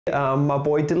My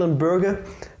boy Dylan Berger,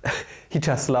 he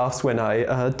just laughs when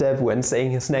I dab when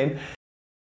saying his name.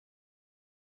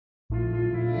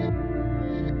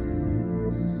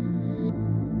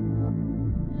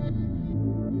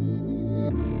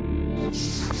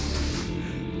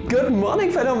 Good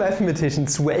morning, fellow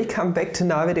mathematicians, welcome back to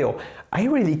another video. I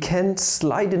really can't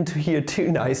slide into here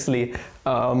too nicely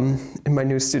in my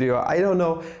new studio. I don't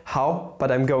know how,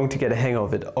 but I'm going to get a hang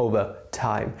of it over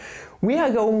time. We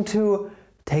are going to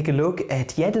take a look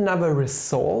at yet another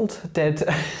result that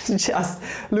just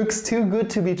looks too good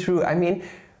to be true. I mean,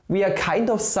 we are kind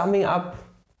of summing up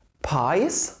pi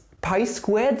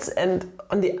squareds, and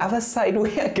on the other side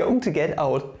we are going to get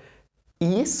out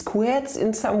e squareds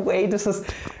in some way. This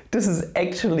is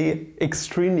actually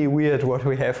extremely weird what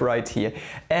we have right here.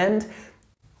 And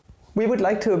we would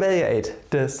like to evaluate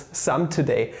this sum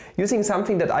today using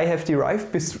something that I have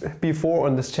derived before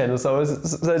on this channel, so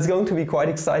it's going to be quite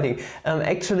exciting.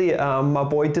 Actually, my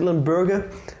boy Dylan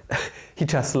Berger, he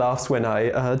just laughs when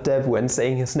I dab when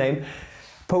saying his name,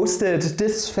 posted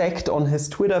this fact on his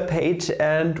Twitter page,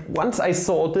 and once I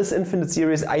saw this infinite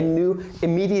series I knew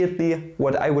immediately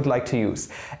what I would like to use.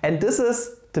 And this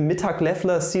is the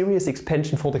Mittag-Leffler series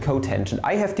expansion for the cotangent.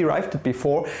 I have derived it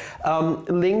before.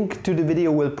 Link to the video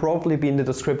will probably be in the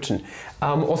description.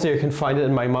 Also, you can find it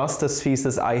in my master's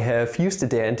thesis. I have used it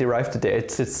there and derived it there.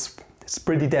 It's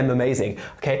pretty damn amazing.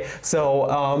 Okay,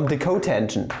 so the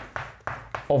cotangent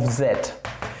of z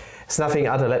is nothing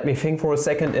other. Let me think for a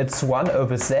second. It's 1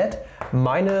 over z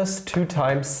minus 2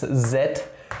 times z.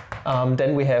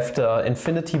 Then we have the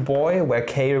infinity boy where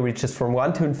k reaches from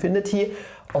 1 to infinity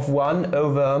of 1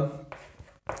 over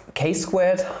k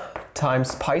squared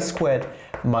times pi squared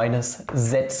minus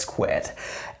z squared.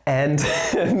 And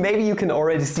maybe you can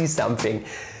already see something.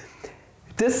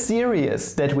 This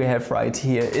series that we have right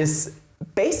here is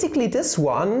basically this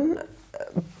one,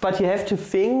 but you have to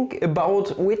think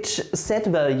about which z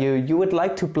value you would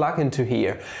like to plug into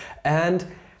here. And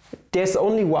there's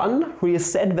only one real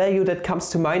z value that comes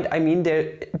to mind. I mean,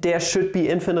 there should be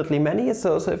infinitely many,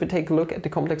 so if you take a look at the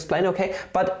complex plane, okay?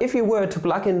 But if you were to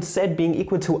plug in z being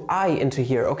equal to I into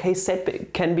here, okay, z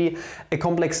can be a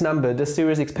complex number. This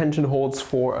series expansion holds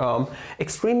for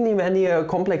extremely many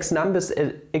complex numbers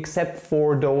except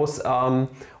for those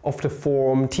of the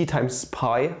form t times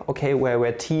pi, okay,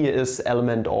 where t is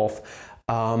element of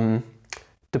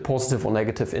the positive or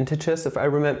negative integers, if I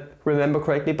remember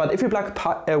correctly. But if you plug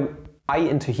I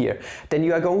into here, then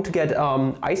you are going to get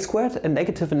I squared, and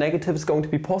negative is going to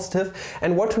be positive.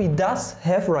 And what we thus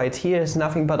have right here is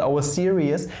nothing but our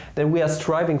series that we are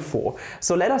striving for.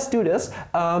 So let us do this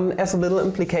as a little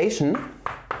implication.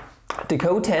 The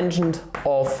cotangent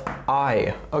of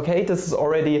I, okay, this is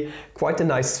already quite a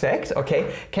nice fact,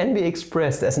 okay, can be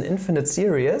expressed as an infinite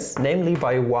series, namely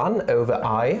by 1 over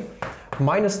I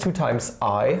minus 2 times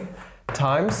I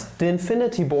times the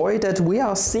infinity boy that we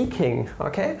are seeking,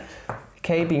 okay?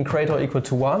 K being greater or equal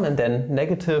to 1, and then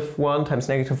negative 1 times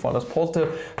negative 1 is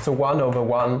positive, so 1 over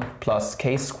 1 plus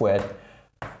k squared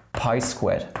pi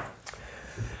squared.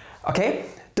 Okay,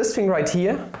 this thing right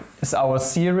here is our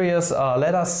series.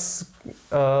 Let us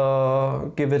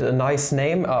give it a nice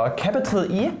name,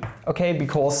 capital E, okay,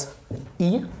 because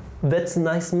E, that's a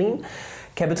nice mean,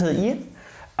 capital E.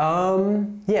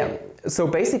 Yeah, so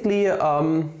basically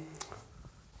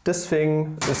this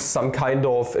thing is some kind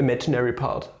of imaginary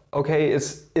part, okay,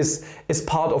 is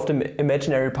part of the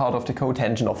imaginary part of the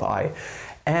cotangent of I.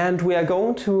 And we are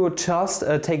going to just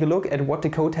take a look at what the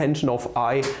cotangent of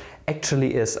I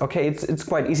actually is. Okay, it's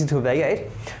quite easy to evaluate.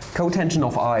 Cotangent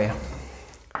of I.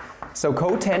 So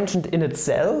cotangent in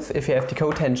itself, if you have the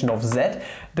cotangent of z,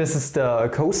 this is the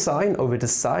cosine over the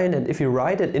sine, and if you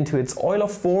write it into its Euler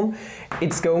form,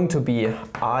 it's going to be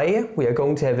I. We are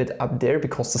going to have it up there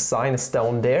because the sine is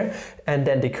down there, and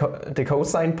then the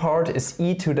cosine part is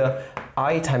e to the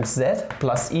I times z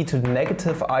plus e to the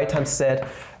negative I times z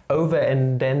over,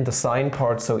 and then the sine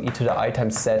part, so e to the I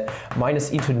times z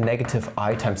minus e to the negative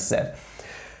I times z.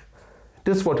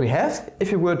 This is what we have. If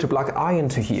you were to plug I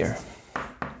into here,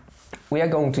 we are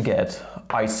going to get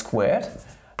I squared,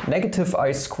 negative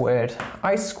I squared,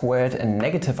 and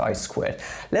negative I squared.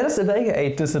 Let us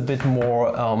evaluate this a bit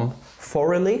more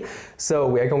thoroughly. So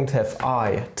we are going to have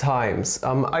I times,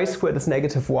 I squared is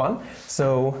negative 1,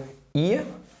 so e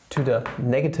to the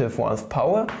negative 1th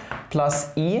power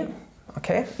plus e,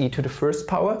 okay, e to the 1st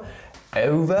power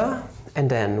over, and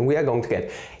then we are going to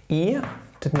get e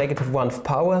to the negative 1th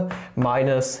power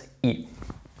minus e.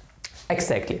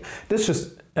 Exactly. This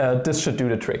should do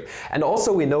the trick. And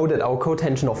also we know that our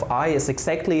cotangent of I is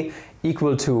exactly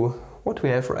equal to what we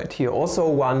have right here. Also,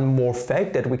 one more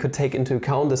fact that we could take into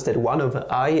account is that 1 over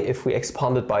I, if we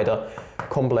expand it by the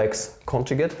complex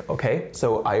conjugate, okay,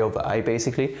 so I over I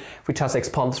basically, if we just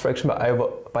expand this fraction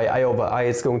by I over I,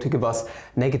 it's going to give us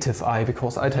negative I,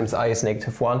 because I times I is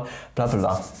negative 1, blah blah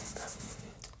blah.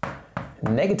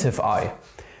 Negative I.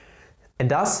 And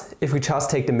thus, if we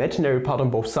just take the imaginary part on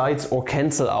both sides or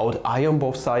cancel out I on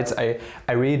both sides, I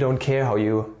really don't care how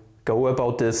you go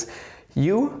about this,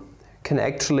 you can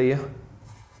actually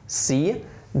see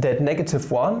that negative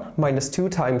 1 minus 2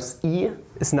 times e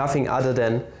is nothing other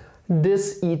than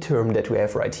this e term that we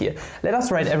have right here. Let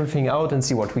us write everything out and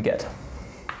see what we get.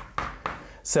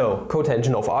 So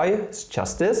cotangent of I is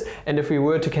just this, and if we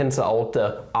were to cancel out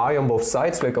the I on both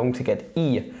sides, we're going to get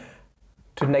e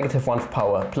to the negative 1th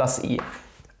power plus e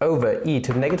over e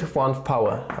to the negative 1th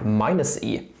power minus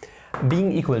e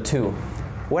being equal to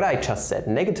what I just said,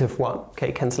 negative 1,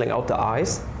 okay, cancelling out the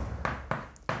i's,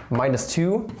 minus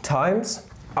 2 times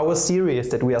our series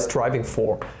that we are striving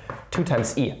for, 2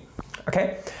 times e,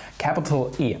 okay,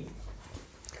 capital E.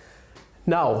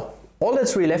 Now, all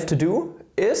that's really left to do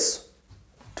is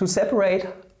to separate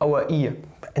our e,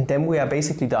 and then we are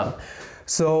basically done.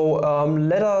 So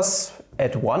let us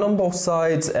add 1 on both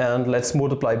sides, and let's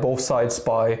multiply both sides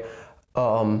by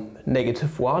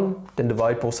negative 1, then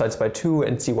divide both sides by 2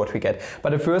 and see what we get.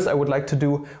 But at first I would like to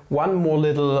do one more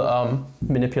little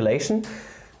manipulation.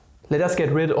 Let us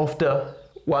get rid of the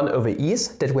 1 over e's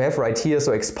that we have right here,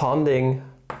 so expanding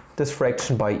this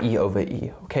fraction by e over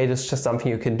e. Okay, this is just something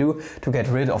you can do to get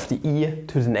rid of the e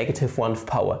to the negative 1th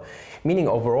power. Meaning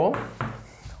overall,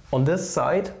 on this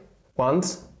side,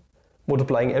 once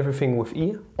multiplying everything with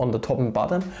e on the top and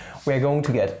bottom, we are going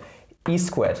to get e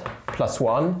squared plus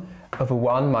 1 over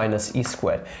 1 minus e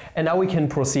squared. And now we can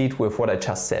proceed with what I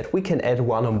just said. We can add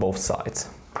 1 on both sides.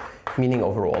 Meaning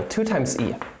overall, 2 times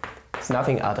e is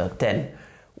nothing other than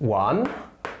 1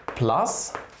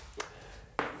 plus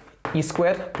e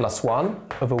squared plus 1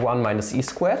 over 1 minus e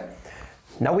squared.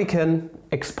 Now we can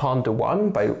expand the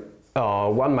 1 by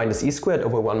 1 minus e squared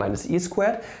over 1 minus e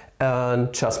squared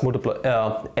and just multiply,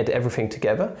 add everything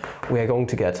together. We are going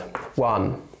to get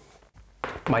 1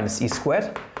 minus e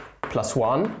squared plus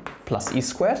 1 plus e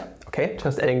squared, okay,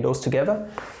 just adding those together,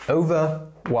 over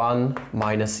 1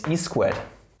 minus e squared.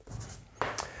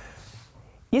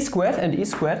 E squared and e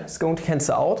squared is going to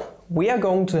cancel out. We are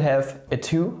going to have a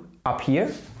 2 up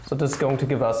here, so this is going to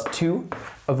give us 2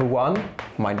 over 1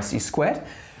 minus e squared.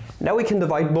 Now we can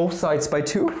divide both sides by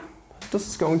 2. This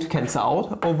is going to cancel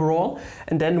out overall,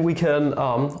 and then we can,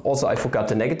 also I forgot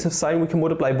the negative sign, we can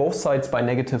multiply both sides by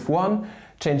negative 1,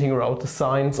 changing around the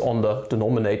signs on the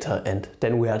denominator, and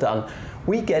then we are done.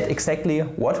 We get exactly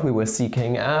what we were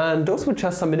seeking, and those were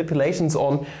just some manipulations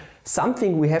on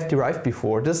something we have derived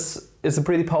before. This is a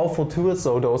pretty powerful tool,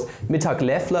 so those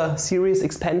Mittag-Leffler series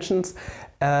expansions,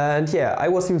 and yeah, I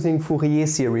was using Fourier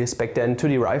series back then to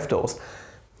derive those.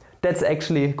 That's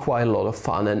actually quite a lot of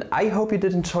fun, and I hope you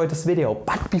did enjoy this video.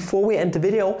 But before we end the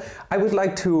video, I would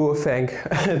like to thank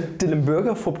Dylan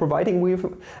Berger for providing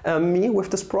me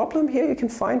with this problem. Here you can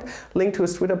find a link to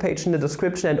his Twitter page in the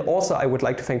description, and also I would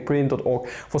like to thank Brilliant.org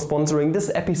for sponsoring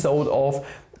this episode of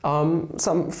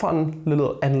some fun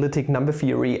little analytic number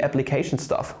theory application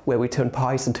stuff where we turn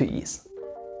pi's into e's.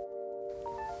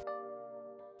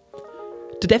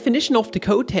 The definition of the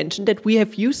cotangent that we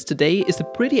have used today is a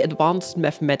pretty advanced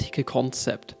mathematical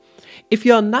concept. If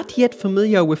you are not yet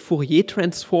familiar with Fourier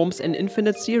transforms and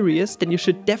infinite series, then you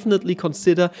should definitely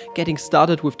consider getting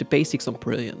started with the basics on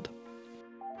Brilliant.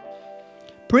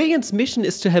 Brilliant's mission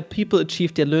is to help people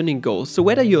achieve their learning goals, so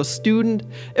whether you're a student,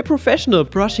 a professional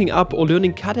brushing up or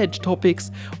learning cutting-edge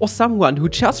topics, or someone who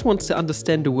just wants to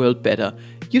understand the world better,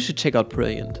 you should check out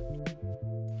Brilliant.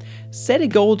 Set a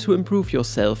goal to improve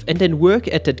yourself and then work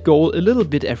at that goal a little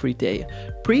bit every day.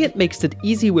 Brilliant makes it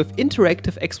easy with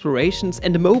interactive explorations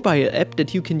and a mobile app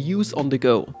that you can use on the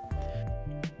go.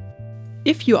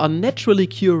 If you are naturally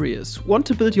curious, want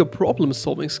to build your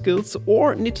problem-solving skills,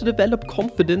 or need to develop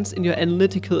confidence in your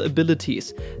analytical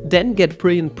abilities, then get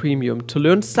Brilliant Premium to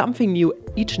learn something new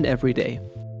each and every day.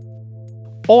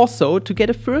 Also, to get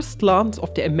a first glance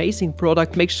of the amazing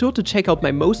product, make sure to check out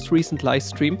my most recent live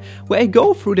stream, where I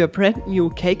go through their brand new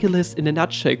Calculus in a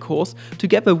Nutshell course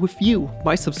together with you,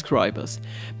 my subscribers.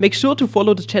 Make sure to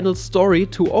follow the channel's story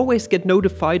to always get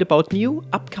notified about new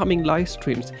upcoming live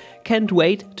streams. Can't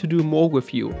wait to do more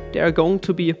with you. There are going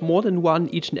to be more than one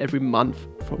each and every month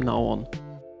from now on.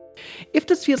 If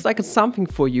this feels like it's something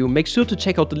for you, make sure to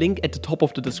check out the link at the top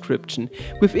of the description.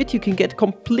 With it you can get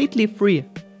completely free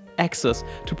access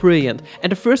to Brilliant,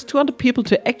 and the first 200 people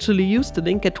to actually use the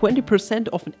link get 20%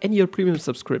 off an annual premium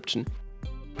subscription.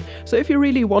 So if you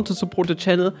really want to support the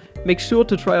channel, make sure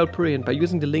to try out Brilliant by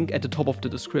using the link at the top of the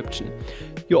description.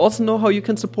 You also know how you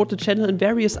can support the channel in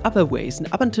various other ways,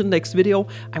 and up until the next video,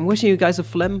 I'm wishing you guys a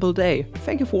flammable day.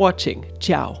 Thank you for watching.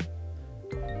 Ciao.